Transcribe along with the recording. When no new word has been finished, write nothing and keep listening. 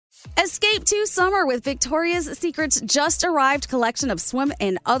Escape to summer with Victoria's Secret's just arrived collection of swim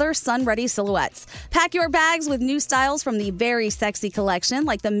and other sun-ready silhouettes. Pack your bags with new styles from the Very Sexy collection,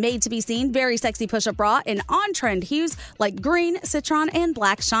 like the made-to-be-seen Very Sexy push-up bra in on-trend hues like green, citron, and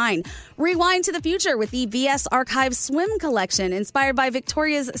black shine. Rewind to the future with the VS Archive swim collection, inspired by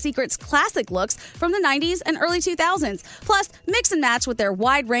Victoria's Secret's classic looks from the 90s and early 2000s. Plus, mix and match with their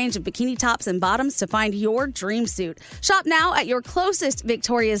wide range of bikini tops and bottoms to find your dream suit. Shop now at your closest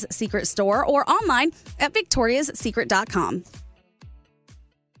Victoria's Secret store or online at victoriassecret.com.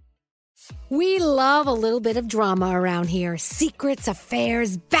 We love a little bit of drama around here. Secrets,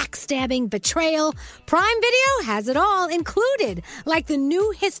 affairs, backstabbing, betrayal. Prime Video has it all included, like the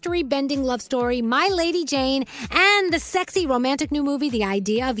new history-bending love story, My Lady Jane, and the sexy romantic new movie, The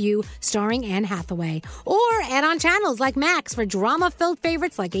Idea of You, starring Anne Hathaway. Or add-on channels like Max for drama-filled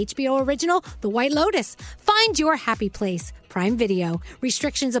favorites like HBO original, The White Lotus. Find your happy place. Prime Video.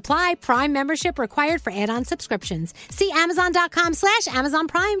 Restrictions apply. Prime membership required for add-on subscriptions. See Amazon.com/Amazon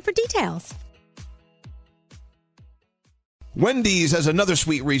Prime for details. Wendy's has another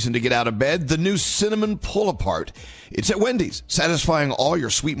sweet reason to get out of bed, the new Cinnamon Pull-Apart. It's at Wendy's, satisfying all your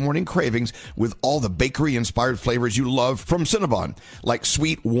sweet morning cravings with all the bakery-inspired flavors you love from Cinnabon, like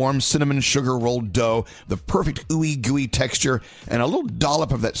sweet, warm cinnamon sugar rolled dough, the perfect ooey gooey texture, and a little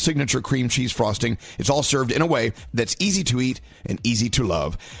dollop of that signature cream cheese frosting. It's all served in a way that's easy to eat and easy to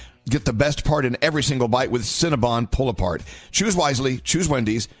love. Get the best part in every single bite with Cinnabon Pull-Apart. Choose wisely, choose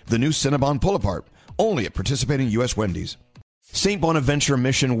Wendy's, the new Cinnabon Pull-Apart. Only at participating U.S. Wendy's. St. Bonaventure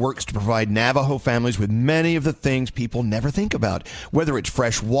Mission works to provide Navajo families with many of the things people never think about. Whether it's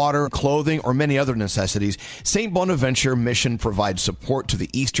fresh water, clothing, or many other necessities, St. Bonaventure Mission provides support to the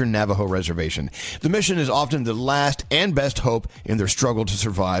Eastern Navajo Reservation. The mission is often the last and best hope in their struggle to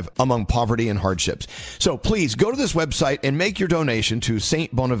survive among poverty and hardships. So please go to this website and make your donation to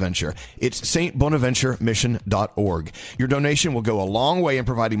St. Bonaventure. It's stbonaventuremission.org. Your donation will go a long way in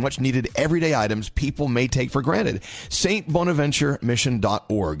providing much needed everyday items people may take for granted. stbonaventuremission.org.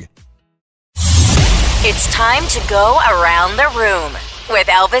 It's time to go around the room with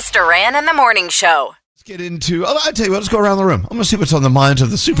Elvis Duran and the Morning Show. Let's get into, I tell you what, let's go around the room. I'm going to see what's on the minds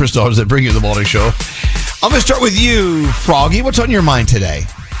of the superstars that bring you the morning show. I'm going to start with you, Froggy. What's on your mind today?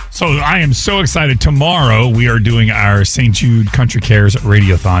 So I am so excited. Tomorrow we are doing our St. Jude Country Cares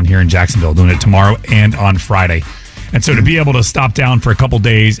Radiothon here in Jacksonville, doing it tomorrow and on Friday. And so to be able to stop down for a couple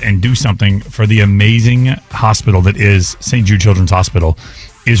days and do something for the amazing hospital that is St. Jude Children's Hospital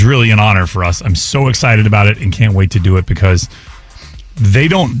is really an honor for us. I'm so excited about it and can't wait to do it because they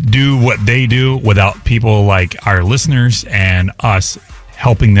don't do what they do without people like our listeners and us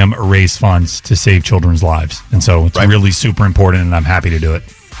helping them raise funds to save children's lives. And so it's really super important, and I'm happy to do it.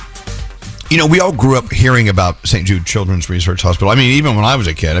 You know, we all grew up hearing about St. Jude Children's Research Hospital. I mean, even when I was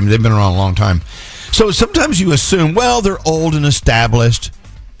a kid. I mean, they've been around a long time. So sometimes you assume, well, they're old and established.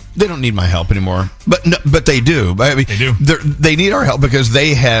 They don't need my help anymore. But no, but they do. I mean, they do. They need our help because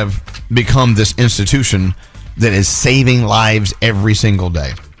they have become this institution that is saving lives every single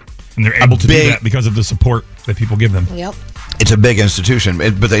day. And they're able to do that because of the support that people give them. Yep. It's a big institution,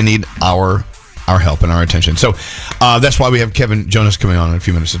 but they need our help and our attention. So that's why we have Kevin Jonas coming on in a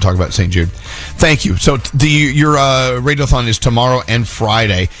few minutes to talk about St. Jude. Thank you. So your radiothon is tomorrow and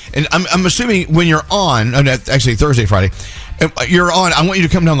Friday. And I'm assuming when you're on, actually Thursday, Friday, you're on, I want you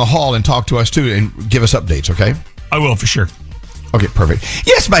to come down the hall and talk to us too and give us updates, okay? I will, for sure. Okay, perfect.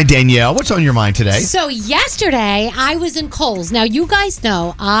 Yes, my Danielle, what's on your mind today? So yesterday, I was in Kohl's. Now, you guys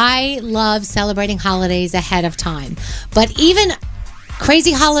know I love celebrating holidays ahead of time. But even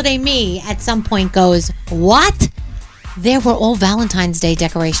crazy holiday me at some point goes, what? There were all Valentine's Day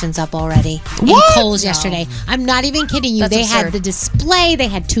decorations up already in Kohl's yesterday. I'm not even kidding you. They had the display. They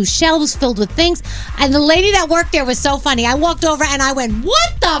had 2 shelves filled with things. And the lady that worked there was so funny. I walked over and I went,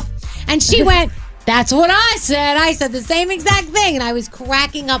 what the? And she went, that's what I said. I said the same exact thing. And I was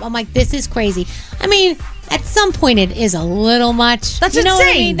cracking up. I'm like, this is crazy. I mean, at some point it is a little much. That's you know insane.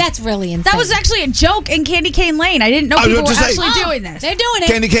 What I mean? That's really insane. That was actually a joke in Candy Cane Lane. I didn't know people were actually doing this. They're doing it.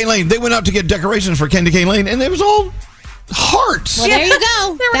 Candy Cane Lane. They went out to get decorations for Candy Cane Lane, and it was all hearts. Well, there you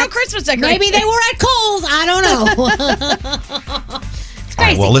go. There were no Christmas decorations. Maybe they were at Kohl's. I don't know. It's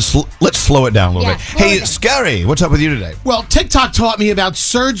crazy. Well, let's slow it down a little bit. Hey, Scary, what's up with you today? Well, TikTok taught me about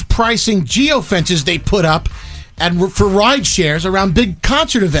surge pricing geofences they put up for ride shares around big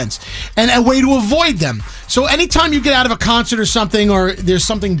concert events and a way to avoid them. So anytime you get out of a concert or something, or there's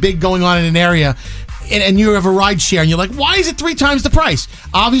something big going on in an area, and you have a ride share, and you're like, why is it 3 times the price?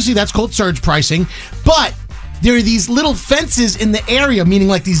 Obviously, that's called surge pricing, but there are these little fences in the area, meaning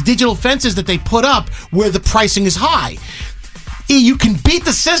like these digital fences that they put up where the pricing is high. You can beat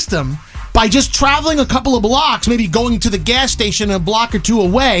the system by just traveling a couple of blocks, maybe going to the gas station a block or two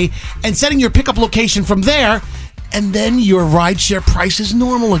away and setting your pickup location from there, and then your rideshare price is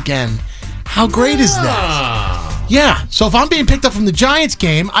normal again. How great is that? Yeah, so if I'm being picked up from the Giants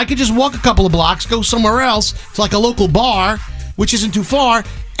game, I could just walk a couple of blocks, go somewhere else to like a local bar, which isn't too far,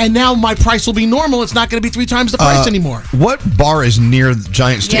 and now my price will be normal. It's not going to be 3 times the price anymore. What bar is near the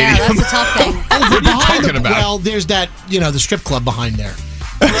Giant Stadium? Yeah, that's a tough thing. What are you talking about? Well, there's that, the strip club behind there.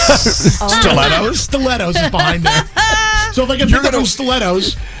 Stilettos? Stilettos is behind there. So if I get picked up from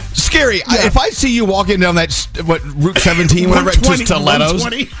Stilettos... Scary. If I see you walking down that, Route 17, whatever, to Stilettos.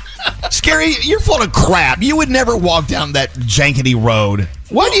 Scary, you're full of crap. You would never walk down that jankety road.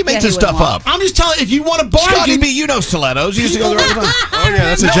 Why do you make this stuff up? I'm just telling you, if you want to bargain... Scotty B, you know Stilettos. You used to go there all the time. Oh, yeah,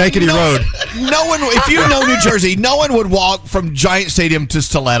 that's a jankety road. No one, if you know New Jersey, no one would walk from Giant Stadium to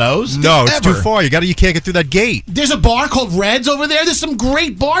Stilettos. No, it's ever. too far. You can't get through that gate. There's a bar called Red's over there. There's some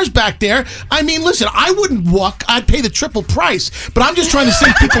great bars back there. I mean, listen, I wouldn't walk. I'd pay the triple price, but I'm just trying to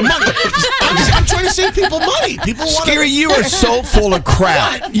save people money. I'm trying to save people money. People want Scary, you are so full of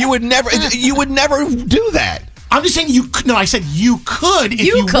crap. You would never do that. I'm just saying I said you could if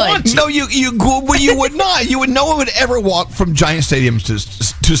you could. want to. No, you would not. No one would ever walk from Giant Stadiums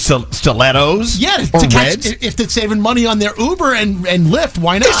to Stilettos. Yeah, or to catch, Reds. if they're saving money on their Uber and Lyft,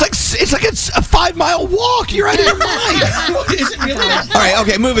 why not? It's like a 5-mile walk. You're out of your mind. Is it really? All right,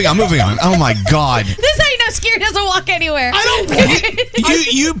 okay, moving on. Oh my God. This is how you know Scary doesn't walk anywhere. I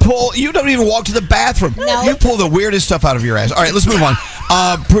don't. You don't even walk to the bathroom. No. You pull the weirdest stuff out of your ass. All right, let's move on.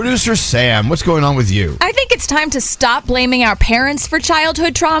 Producer Sam, what's going on with you? I think it's time to stop blaming our parents for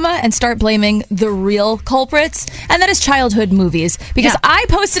childhood trauma and start blaming the real culprits, and that is childhood movies. Because I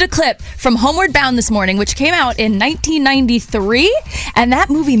posted a clip from Homeward Bound this morning, which came out in 1993, and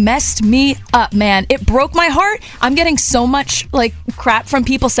that movie messed me up, man. It broke my heart. I'm getting so much crap from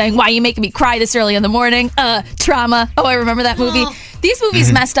people saying, "Why are you making me cry this early in the morning?" Trauma. Oh, I remember that movie. These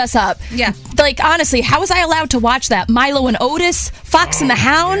movies messed us up. Yeah. Honestly, how was I allowed to watch that? Milo and Otis, Fox and the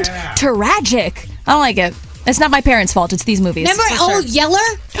Hound, tragic. I don't like it. It's not my parents' fault. It's these movies. Remember Old Yeller?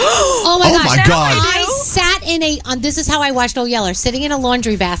 Oh my gosh. my God. I sat in this is how I watched Old Yeller, sitting in a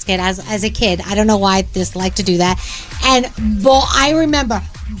laundry basket as a kid. I don't know why I just like to do that. And I remember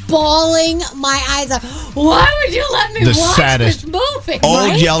bawling my eyes out. Why would you let me watch this movie?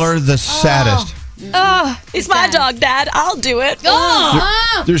 Old Yeller, the saddest. Oh, it's my dog, Dad. I'll do it.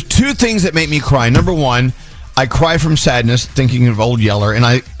 There's 2 things that make me cry. Number 1, I cry from sadness thinking of Old Yeller, and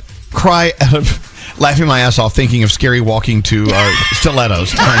I cry out of laughing my ass off thinking of Scary walking to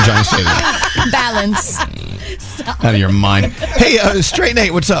Stilettos behind Giant Stadium. Balance. Out of your mind. Hey, Straight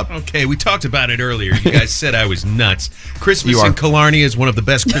Nate, what's up? Okay, we talked about it earlier. You guys said I was nuts. Christmas You are. in Killarney is one of the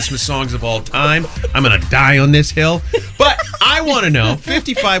best Christmas songs of all time. I'm going to die on this hill. But I want to know,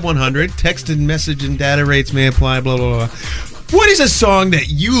 55100, text and message and data rates may apply, blah, blah, blah. What is a song that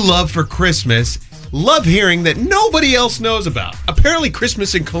you love for Christmas, love hearing, that nobody else knows about? Apparently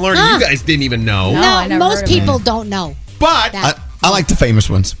Christmas in Killarney, you guys didn't even know. I never most heard of people don't know. But... I like the famous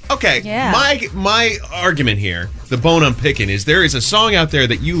ones. Okay, Yeah. my argument here, the bone I'm picking, is there is a song out there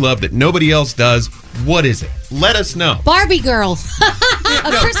that you love that nobody else does. What is it? Let us know. Barbie Girl.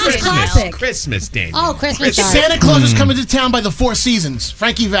 A Christmas classic. Christmas, Daniel. Oh, Christmas. sorry. Santa Claus is coming to town by the Four Seasons.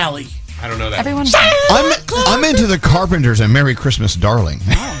 Frankie Valli. I don't know that. Everyone. I'm into the Carpenters and Merry Christmas, Darling.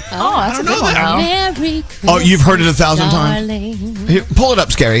 That's a good one. Merry Christmas, Oh, you've heard it 1,000 times? darling. Here, pull it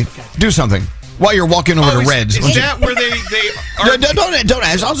up, Scary. Do something. While you're walking over to Reds. Is that where they No, are? don't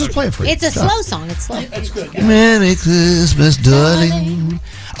ask. I'll just play it for you. It's a slow song. It's slow. That's good. Merry Christmas, darling.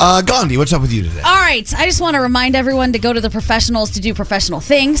 Gandhi, what's up with you today? All right, I just want to remind everyone to go to the professionals to do professional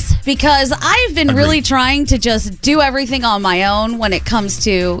things, because I've been really trying to just do everything on my own when it comes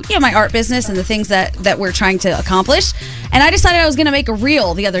to my art business and the things that we're trying to accomplish. And I decided I was going to make a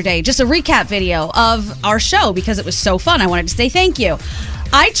reel the other day, just a recap video of our show, because it was so fun. I wanted to say thank you.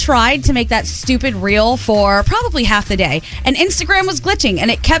 I tried to make that stupid reel for probably half the day, and Instagram was glitching, and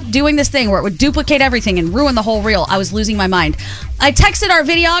it kept doing this thing where it would duplicate everything and ruin the whole reel. I was losing my mind. I texted our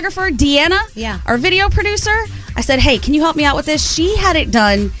videographer, Deanna, our video producer. I said, hey, can you help me out with this? She had it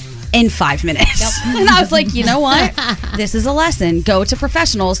done in 5 minutes. And I was like, you know what? This is a lesson. Go to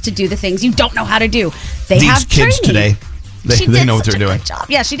professionals to do the things you don't know how to do. They These have kids training. today, they know what they're doing. Job.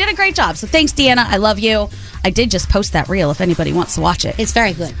 Yeah, she did a great job. So thanks, Deanna. I love you. I did just post that reel if anybody wants to watch it. It's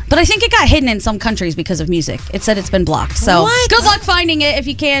very good. But I think it got hidden in some countries because of music. It said it's been blocked. So good luck finding it if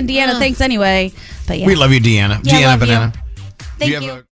you can. Deanna, thanks anyway. But yeah. We love you, Deanna. Yeah, Deanna love you. Banana. Thank you.